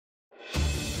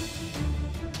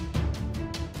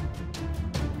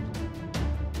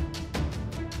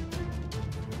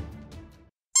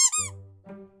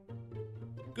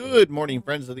Good morning,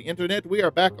 friends of the internet. We are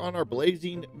back on our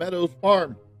Blazing Meadows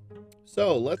farm.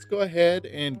 So let's go ahead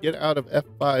and get out of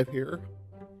F5 here.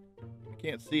 I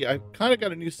can't see. I kind of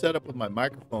got a new setup with my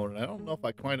microphone, and I don't know if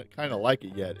I kind of like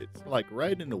it yet. It's like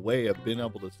right in the way of being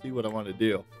able to see what I want to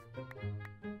do.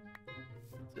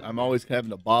 I'm always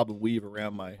having to bob and weave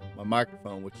around my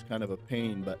microphone, which is kind of a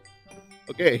pain, but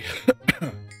okay.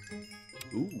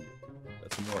 Ooh,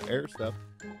 that's some more air stuff.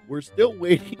 We're still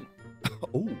waiting.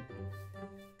 Oh.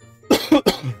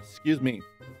 Excuse me.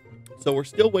 So we're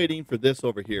still waiting for this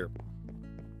over here.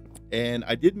 And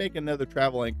I did make another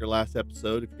travel anchor last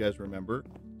episode, if you guys remember.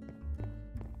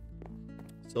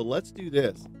 So let's do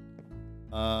this.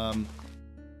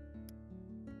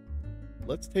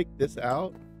 Let's take this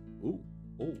out. Ooh,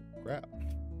 oh crap.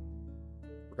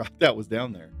 Forgot that was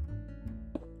down there.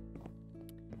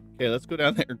 Okay, let's go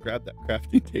down there and grab that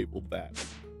crafting table back.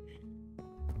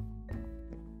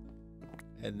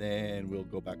 And then we'll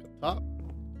go back up top.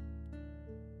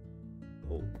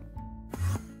 Oh,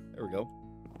 there we go.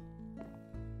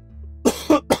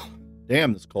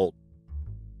 Damn, this cold.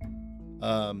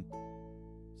 So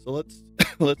let's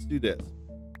let's do this.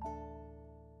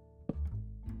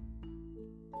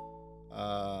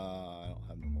 I don't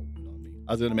have no more wood on me.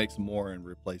 I was gonna make some more and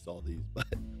replace all these, but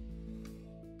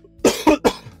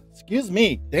excuse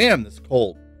me. Damn, this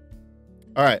cold.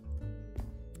 All right.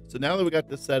 So now that we got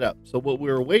this set up, so what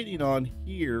we were waiting on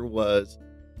here was,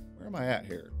 where am I at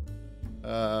here?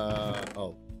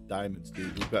 Oh, diamonds,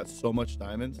 dude. We've got so much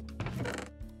diamonds.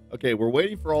 Okay, we're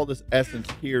waiting for all this essence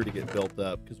here to get built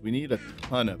up because we need a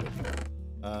ton of it.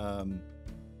 I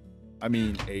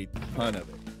mean, a ton of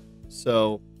it.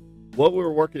 So what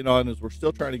we're working on is we're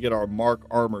still trying to get our Mark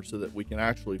armor so that we can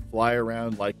actually fly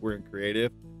around like we're in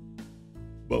creative,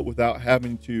 but without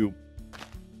having to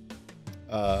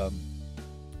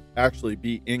actually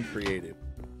be in creative.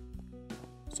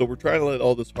 So we're trying to let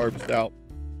all this harvest out.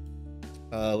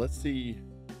 Let's see.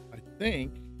 I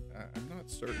think I'm not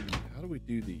certain. How do we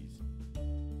do these?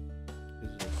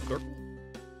 Is it a circle?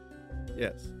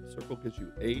 Yes, circle gives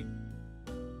you 8.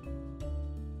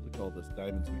 Look at all this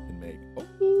diamonds we can make.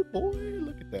 Oh boy,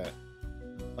 look at that.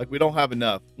 Like, we don't have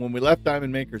enough. When we left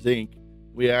Diamond Makers Inc.,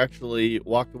 we actually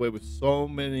walked away with so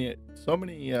many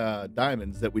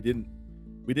diamonds that we didn't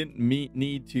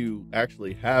need to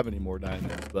actually have any more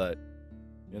diamonds, but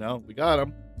you know, we got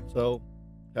them, so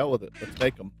hell with it. Let's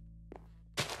make them.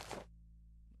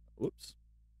 Whoops.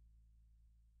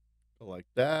 Go like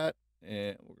that,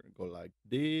 and we're gonna go like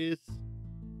this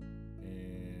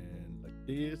and like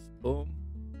this. Boom.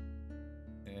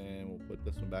 And we'll put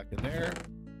this one back in there.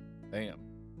 Bam.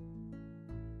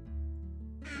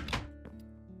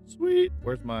 Sweet.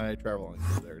 Where's my travel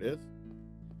anchor? There it is.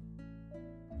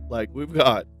 Like, we've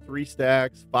got 3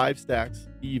 stacks, 5 stacks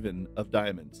even of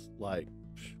diamonds. Like,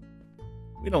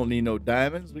 we don't need no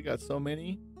diamonds. We got so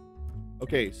many.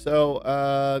 Okay, so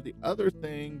the other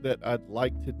thing that I'd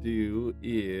like to do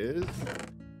is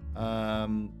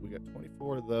we got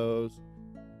 24 of those.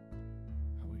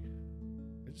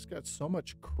 I just got so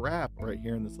much crap right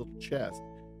here in this little chest.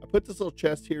 I put this little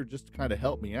chest here just to kind of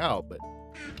help me out, but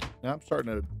now I'm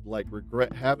starting to like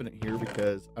regret having it here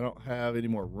because I don't have any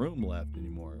more room left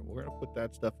anymore. We're gonna put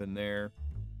that stuff in there.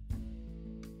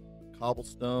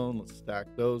 Cobblestone, let's stack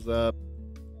those up.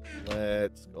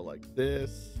 Let's go like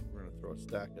this. We're gonna throw a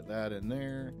stack of that in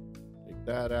there. Take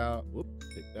that out. Whoop,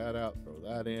 take that out, throw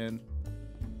that in.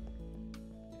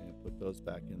 And put those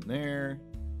back in there.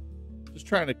 Just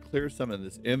trying to clear some of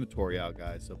this inventory out,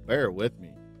 guys, so bear with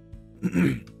me.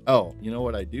 Oh, you know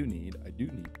what I do need? I do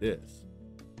need this.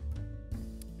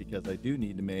 Because I do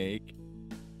need to make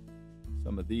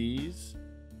some of these.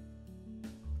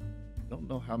 I don't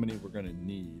know how many we're going to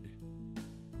need.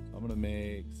 So I'm going to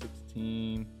make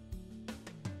 16.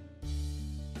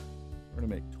 We're going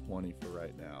to make 20 for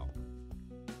right now.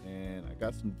 And I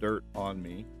got some dirt on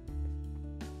me.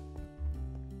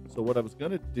 So what I was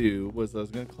going to do was I was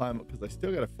going to climb up because I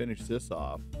still got to finish this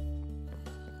off.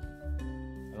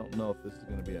 I don't know if this is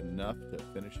going to be enough to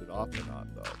finish it off or not,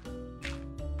 though.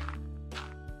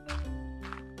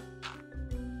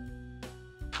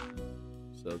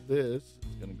 So this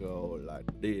is going to go like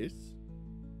this,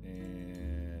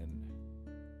 and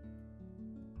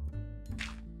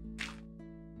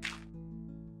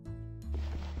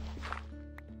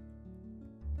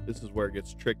this is where it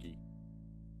gets tricky.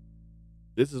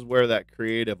 This is where that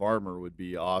creative armor would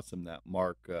be awesome. That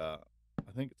Mark, I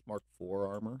think it's Mark 4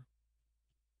 armor.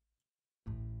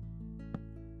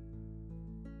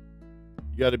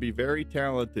 You got to be very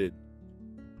talented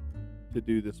to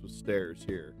do this with stairs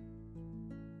here.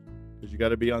 Because you got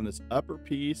to be on this upper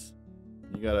piece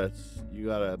You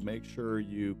gotta make sure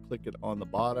you click it on the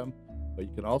bottom, but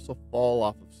you can also fall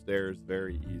off of stairs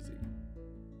very easy.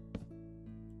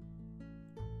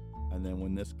 And then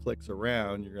when this clicks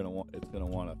around, it's gonna want to.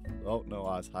 Oh no,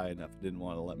 I was high enough. It didn't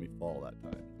want to let me fall that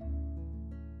time.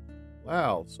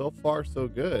 Wow, so far so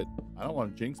good. I don't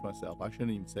want to jinx myself. I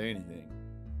shouldn't even say anything.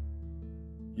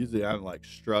 Usually I'm like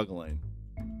struggling.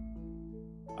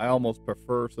 I almost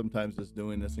prefer sometimes just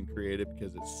doing this in creative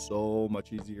because it's so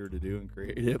much easier to do in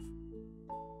creative.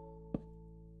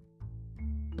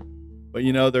 But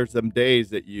you know, there's some days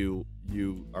that you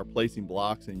are placing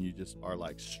blocks and you just are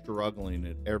like struggling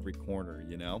at every corner,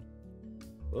 you know?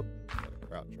 Whoop, gotta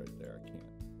crouch right there. I can't.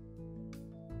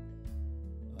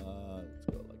 Let's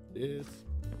go like this.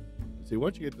 See,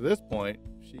 once you get to this point,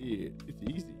 shit, it's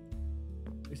easy.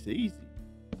 It's easy.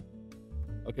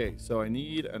 Okay, so I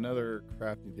need another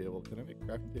crafting table. Can I make a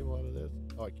crafting table out of this?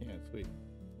 Oh, I can. Sweet.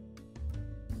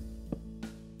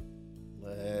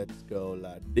 Let's go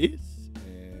like this,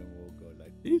 and we'll go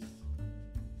like this.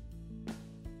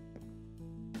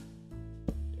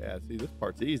 Yeah, see, this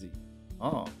part's easy.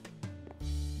 Oh.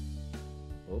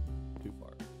 Oh, too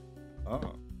far.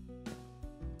 Oh.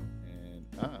 And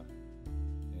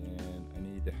and I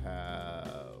need to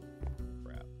have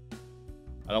crap.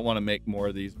 I don't want to make more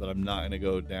of these, but I'm not going to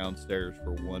go downstairs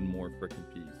for one more freaking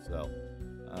piece. So,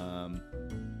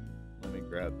 let me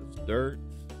grab this dirt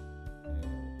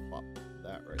and plop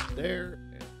that right there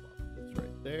and plop this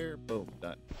right there. Boom,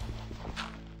 done.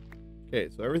 Okay,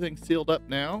 so everything's sealed up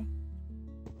now.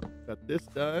 Got this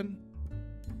done.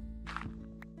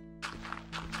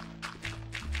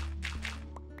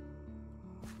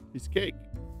 Piece of cake.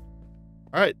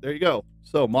 All right, there you go.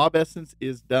 So mob essence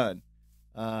is done.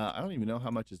 I don't even know how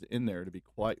much is in there, to be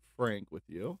quite frank with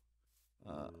you.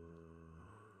 Not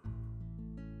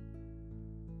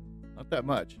that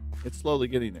much. It's slowly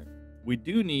getting there. We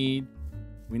need,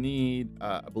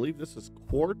 I believe this is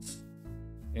quartz,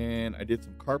 and I did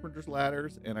some carpenter's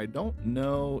ladders, and I don't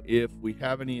know if we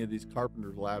have any of these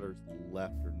carpenter's ladders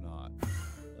left or not.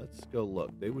 Let's go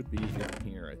look. They would be in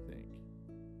here, I think.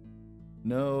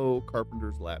 No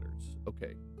carpenter's ladders.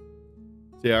 Okay.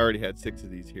 See, I already had 6 of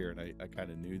these here, and I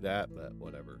kind of knew that, but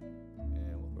whatever.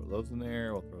 And we'll throw those in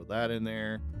there. We'll throw that in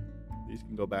there. These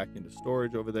can go back into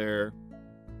storage over there.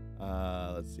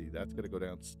 Let's see. That's going to go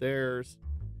downstairs.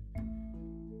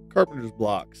 Carpenter's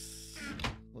blocks.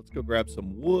 Let's go grab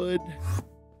some wood.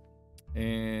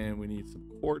 And we need some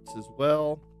quartz as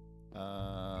well.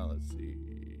 Let's see.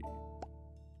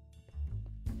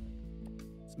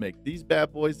 Let's make these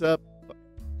bad boys up.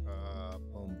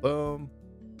 Boom, boom.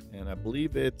 And I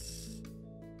believe it's...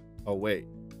 Oh, wait.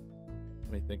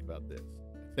 Let me think about this.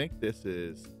 I think this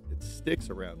is... It sticks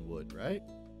around wood, right?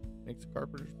 Makes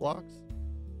carpenter's blocks?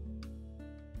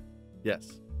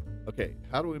 Yes. Okay,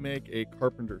 how do we make a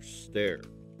carpenter's stair?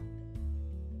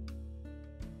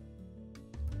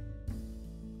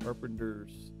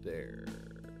 Carpenter's stair.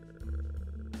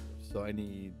 So I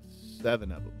need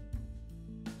 7 of them.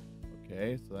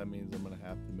 Okay, so that means I'm going to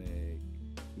have to make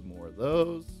 2 more of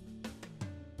those.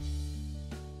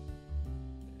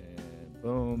 And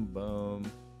boom, boom,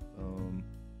 boom.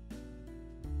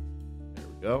 There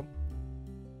we go.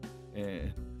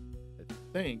 And I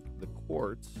think the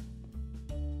quartz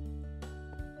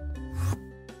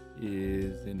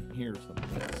is in here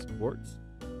someplace. Quartz.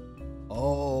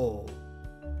 Oh.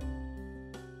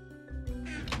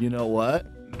 You know what?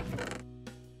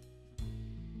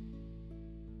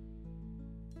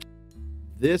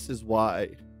 This is why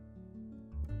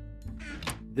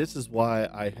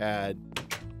I had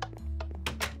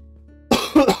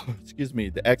excuse me,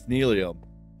 the ex nihilo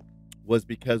was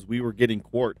because we were getting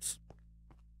quartz.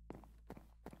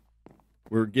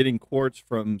 We were getting quartz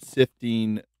from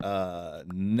sifting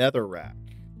netherrack.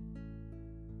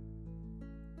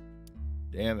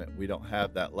 Damn it, we don't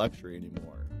have that luxury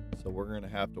anymore. So we're going to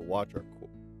have to watch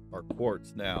our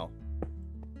quartz now.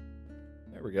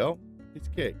 There we go. Piece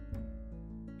of cake.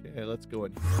 Okay, let's go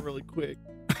in here really quick.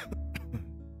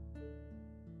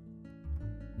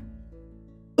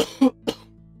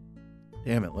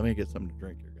 Damn it, let me get something to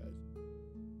drink here, guys.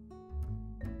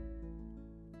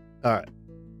 All right.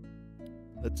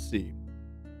 Let's see.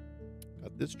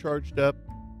 Got this charged up.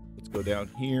 Let's go down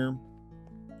here.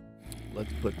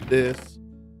 Let's put this.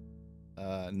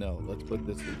 No, let's put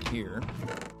this in here.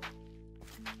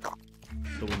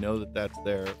 So we know that that's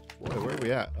there. Boy, where are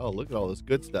we at? Oh, look at all this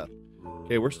good stuff.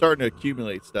 Okay, we're starting to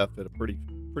accumulate stuff at a pretty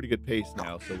good pace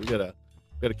now. So we gotta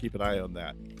keep an eye on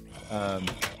that.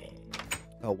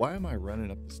 Oh, why am I running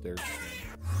up the stairs again?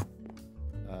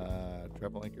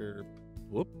 Travel anchor.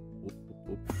 Whoop, whoop, whoop,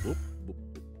 whoop, whoop, whoop,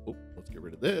 whoop. Let's get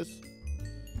rid of this.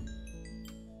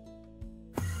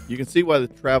 You can see why the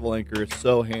travel anchor is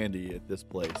so handy at this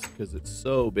place, because it's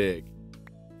so big.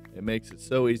 It makes it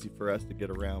so easy for us to get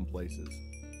around places.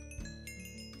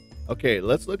 Okay,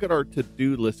 let's look at our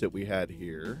to-do list that we had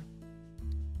here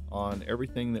on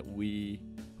everything that we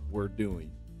were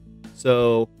doing.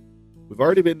 So we've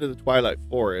already been to the Twilight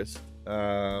Forest.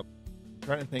 I'm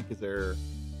trying to think, there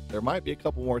might be a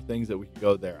couple more things that we could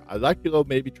go there. I'd like to go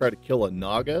maybe try to kill a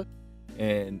Naga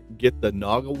and get the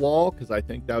Naga wall, because I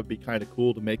think that would be kind of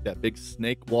cool to make that big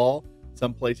snake wall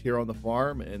someplace here on the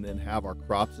farm and then have our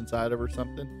crops inside of or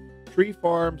something. Tree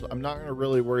farms, I'm not going to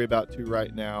really worry about too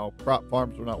right now. Crop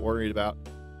farms, we're not worried about.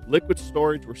 Liquid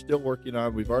storage, we're still working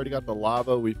on. We've already got the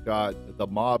lava. We've got the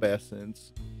mob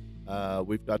essence.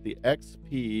 We've got the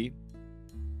XP.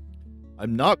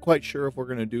 I'm not quite sure if we're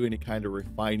going to do any kind of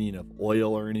refining of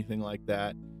oil or anything like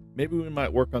that. Maybe we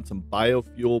might work on some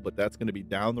biofuel, but that's going to be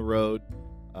down the road.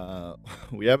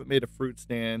 We haven't made a fruit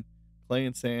stand, clay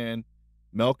and sand,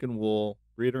 milk and wool,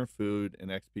 breeder and food, and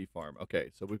XP farm.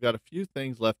 Okay, so we've got a few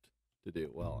things left to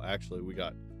do. Well, actually, we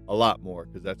got a lot more,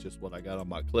 because that's just what I got on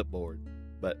my clipboard.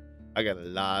 But I got a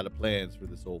lot of plans for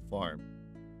this old farm,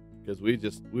 because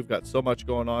we've got so much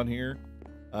going on here.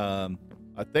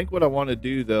 I think what I want to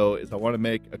do, though, is I want to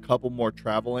make a couple more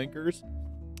travel anchors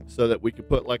so that we could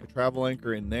put like a travel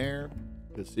anchor in there.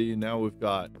 Because see, now we've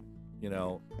got,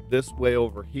 this way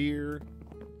over here,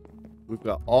 we've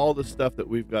got all the stuff that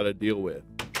we've got to deal with.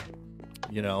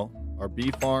 Our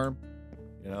bee farm,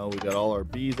 we got all our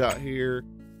bees out here.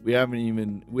 We haven't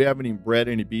even bred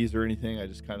any bees or anything. I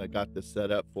just kind of got this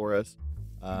set up for us.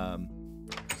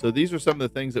 So these are some of the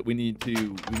things that we need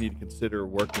to consider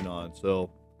working on. So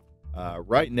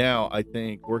right now, I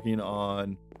think working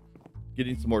on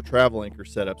getting some more travel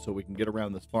anchors set up so we can get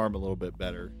around this farm a little bit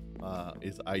better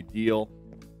is ideal.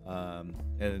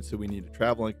 And so we need a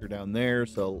travel anchor down there.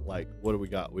 So like, what do we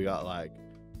got? We got like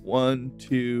 1,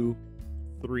 2,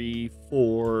 3,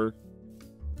 4,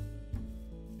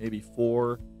 maybe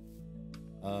 4.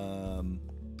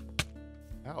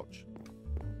 Ouch.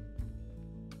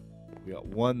 We got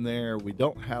one there. We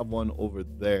don't have one over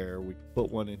there. We can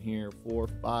put one in here. 4,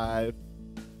 5,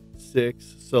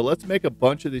 6. So let's make a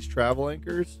bunch of these travel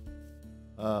anchors.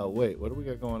 Wait, what do we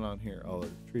got going on here? Oh,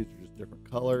 the trees are just different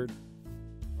colored.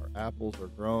 Our apples are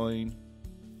growing.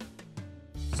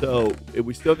 So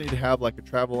we still need to have like a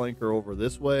travel anchor over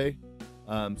this way,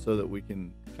 so that we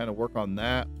can kind of work on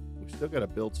that. We still got to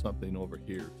build something over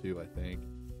here too, I think.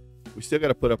 We still got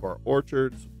to put up our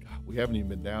orchards. God, we haven't even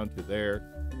been down to there.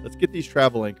 Let's get these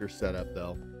travel anchors set up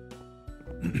though.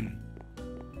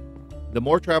 The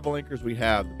more travel anchors we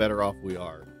have, the better off we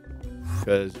are,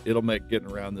 because it'll make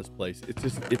getting around this place.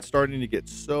 It's starting to get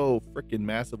so freaking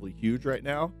massively huge right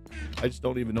now. I just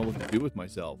don't even know what to do with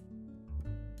myself.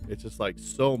 It's just like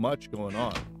so much going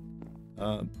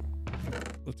on.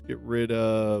 Let's get rid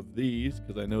of these,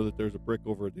 because I know that there's a brick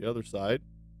over at the other side.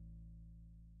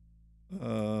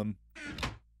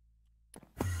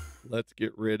 Let's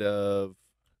get rid of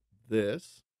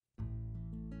this.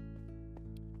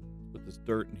 Put this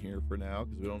dirt in here for now,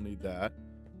 because we don't need that.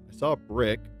 I saw a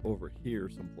brick over here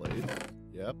someplace.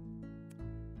 Yep.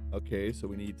 Okay, so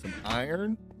we need some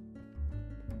iron,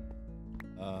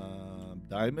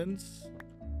 diamonds,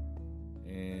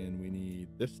 and we need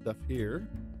this stuff here.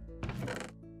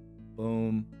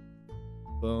 Boom,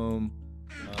 boom.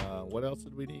 What else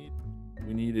did we need?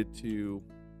 We needed to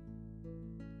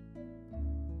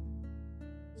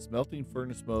smelting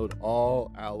furnace mode,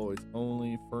 all alloys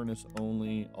only, furnace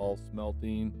only, all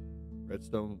smelting,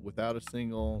 redstone without a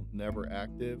single, never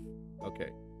active.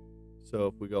 Okay, so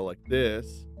if we go like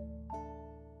this,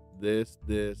 this,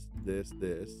 that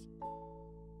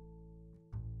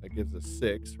gives us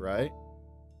 6, right?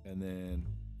 And then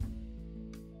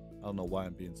I don't know why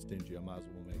I'm being stingy. I might as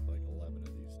well make like 11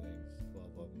 of these things, 12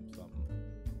 of them, something.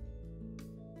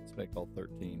 Let's make all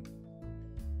 13.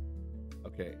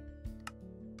 Okay.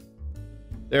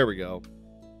 There we go.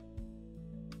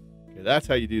 Okay, that's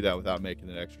how you do that without making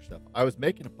the extra stuff. I was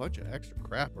making a bunch of extra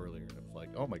crap earlier, and it was like,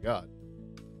 oh my god.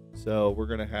 So we're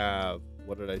going to have,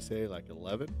 what did I say, like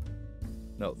 11?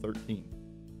 No, 13.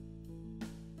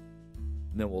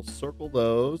 And then we'll circle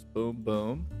those. Boom,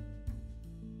 boom.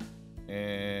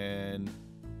 And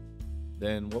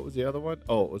then what was the other one?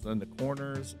 Oh, it was in the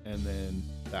corners and then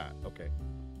that. Okay.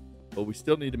 But we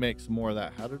still need to make some more of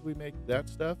that. How did we make that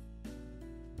stuff?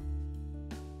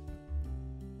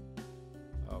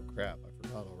 Oh, crap. I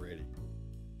forgot already.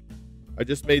 I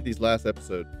just made these last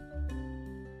episode.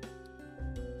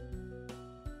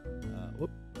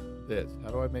 Whoop. This.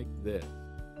 How do I make this?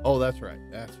 Oh, that's right.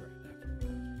 That's right. That's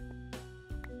right.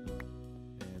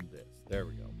 And this. There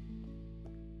we go.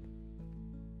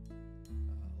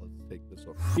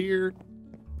 over here.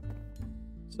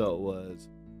 So it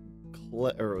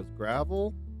was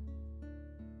gravel.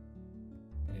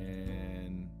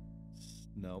 And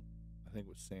nope, I think it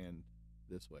was sand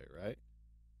this way, right?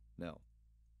 No,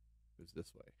 it was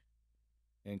this way.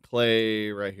 And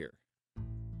clay right here.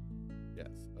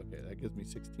 Yes. Okay, that gives me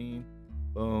 16.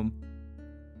 Boom.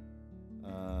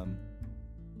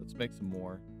 Let's make some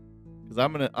more, because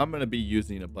I'm gonna be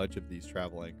using a bunch of these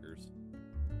travel anchors,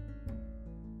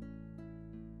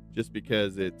 just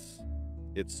because it's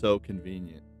so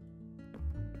convenient.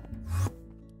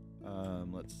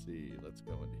 Let's see. Let's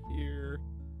go into here.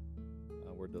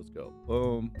 Where'd those go?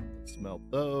 Boom. Let's smelt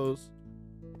those.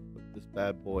 Put this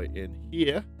bad boy in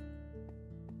here.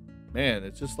 Man,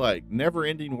 it's just like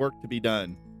never-ending work to be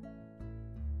done.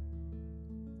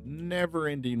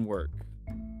 Never-ending work.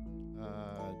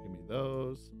 Give me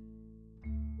those.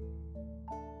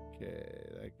 Okay,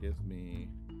 that gives me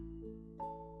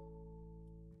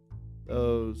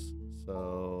those.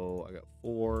 So I got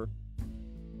 4.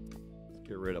 Let's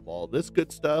get rid of all this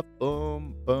good stuff.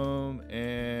 Boom, boom,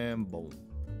 and boom.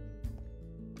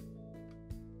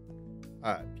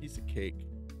 All right, piece of cake.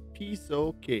 Piece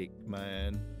of cake,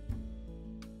 man.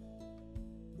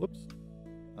 Whoops.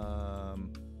 Right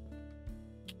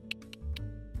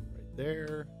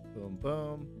there. Boom,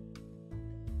 boom.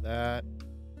 That.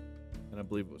 And I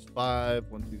believe it was 5.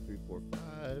 1, 2, 3, 4,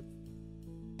 5.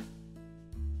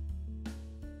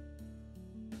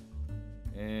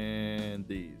 And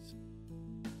these.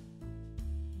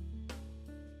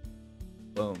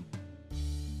 Boom.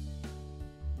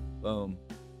 Boom.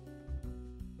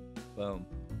 Boom.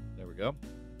 There we go.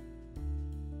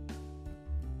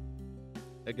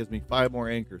 That gives me 5 more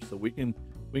anchors, so we can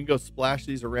go splash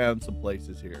these around some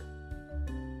places here.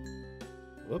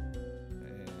 Whoop.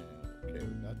 And okay,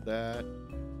 we got that.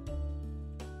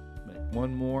 Make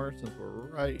one more since we're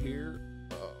right here.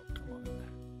 Oh, come on.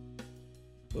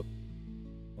 Whoop.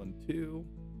 1, 2.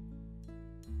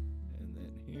 And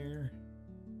then here.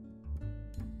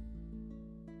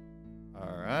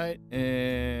 All right,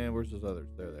 and where's those others?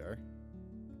 There they are.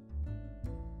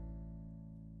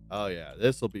 Oh yeah,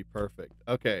 this will be perfect.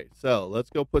 Okay, so let's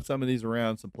go put some of these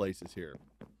around some places here.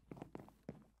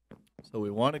 So we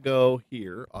want to go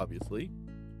here, obviously,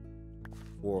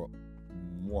 for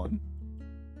 1.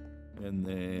 And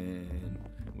then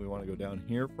we want to go down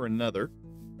here for another.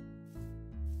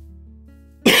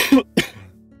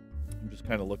 I'm just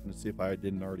kind of looking to see if I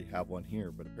didn't already have one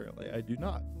here, but apparently I do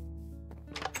not.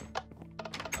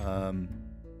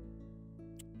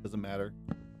 Doesn't matter.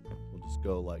 We'll just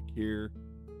go like here.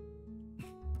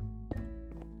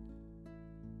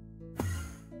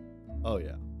 Oh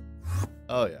yeah.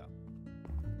 Oh yeah.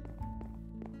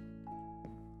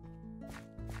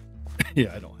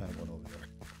 Yeah, I don't have one over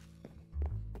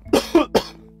there.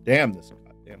 Damn this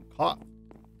goddamn cough.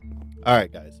 All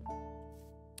right, guys.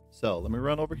 So let me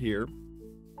run over here.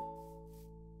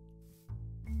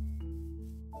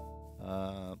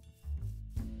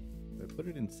 If I put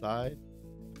it inside,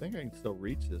 I think I can still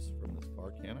reach this from this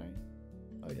far, can I?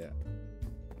 Oh yeah.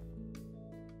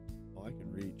 Oh, I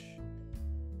can reach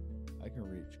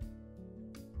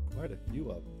quite a few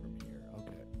of them from here.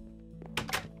 Okay.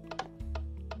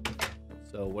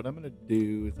 So what I'm going to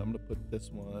do is I'm going to put this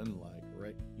one like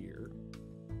right here.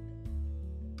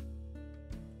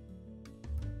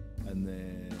 And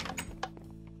then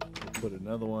we'll put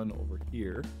another one over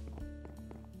here.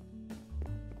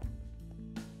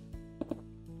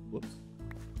 Whoops.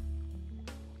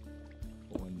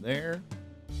 Put one there.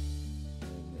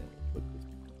 And then we'll put this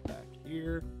back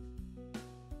here.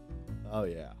 Oh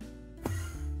yeah.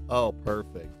 Oh,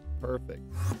 perfect. Perfect.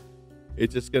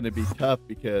 It's just going to be tough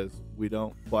because we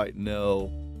don't quite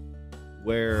know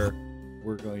where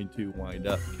we're going to wind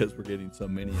up because we're getting so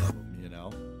many of them, you know.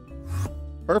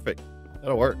 Perfect.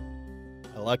 That'll work.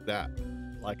 I like that.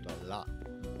 I like it a lot.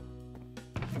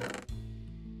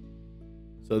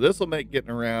 So this will make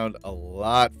getting around a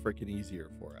lot freaking easier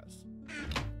for us.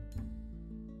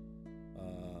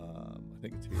 I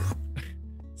think it's here.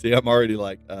 See, I'm already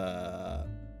like, okay,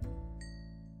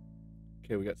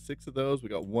 we got 6 of those. We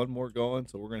got 1 more going,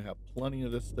 so we're going to have plenty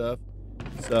of this stuff.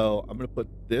 So I'm going to put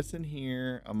this in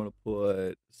here. I'm going to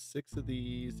put 6 of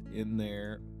these in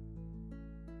there.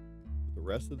 Put the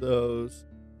rest of those.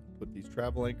 Put these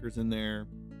travel anchors in there.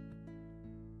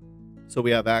 So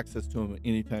we have access to them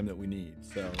anytime that we need.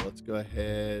 So let's go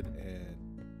ahead and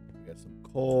we got some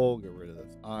coal. Get rid of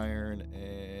this iron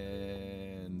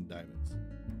and diamonds.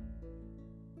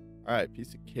 All right,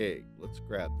 piece of cake. Let's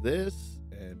grab this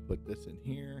and put this in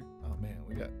here. Oh man,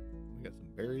 we got some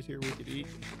berries here we could eat.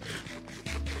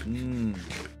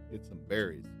 Get some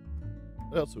berries.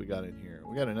 What else we got in here?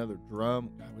 We got another drum.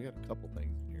 God, we got a couple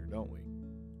things in here, don't we?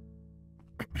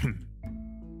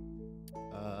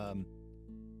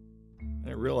 I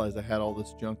didn't realize I had all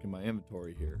this junk in my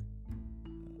inventory here.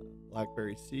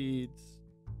 Blackberry seeds,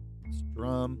 this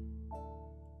drum.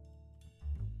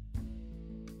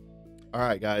 All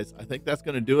right, guys, I think that's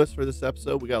going to do us for this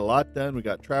episode. We got a lot done. We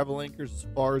got travel anchors as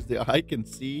far as the eye can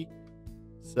see.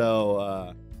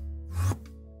 So,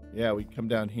 yeah, we come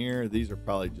down here. These are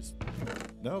probably just,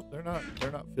 no, they're not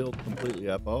filled completely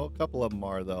up. Oh, a couple of them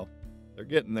are, though. They're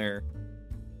getting there.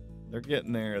 They're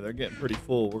getting there. They're getting pretty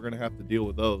full. We're going to have to deal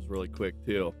with those really quick,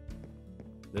 too.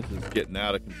 This is getting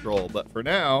out of control. But for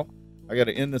now, I got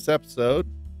to end this episode.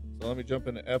 So let me jump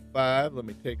into F5. Let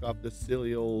me take off this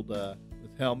silly old this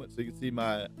helmet so you can see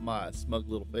my smug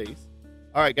little face.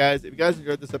 All right, guys. If you guys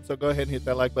enjoyed this episode, go ahead and hit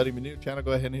that like button. If you're new to the channel,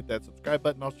 go ahead and hit that subscribe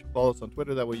button. Also, follow us on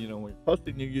Twitter. That way you know when we're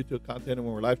posting new YouTube content and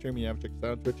when we're live streaming. You have to check us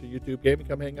out on Twitch and YouTube Gaming.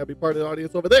 Come hang out, be part of the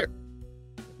audience over there.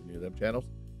 If you're new to them channels,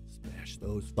 smash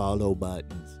those follow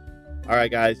buttons. All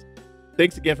right, guys.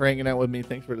 Thanks again for hanging out with me.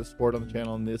 Thanks for the support on the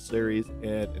channel in this series.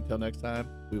 And until next time,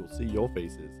 we will see your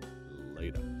faces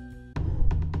later.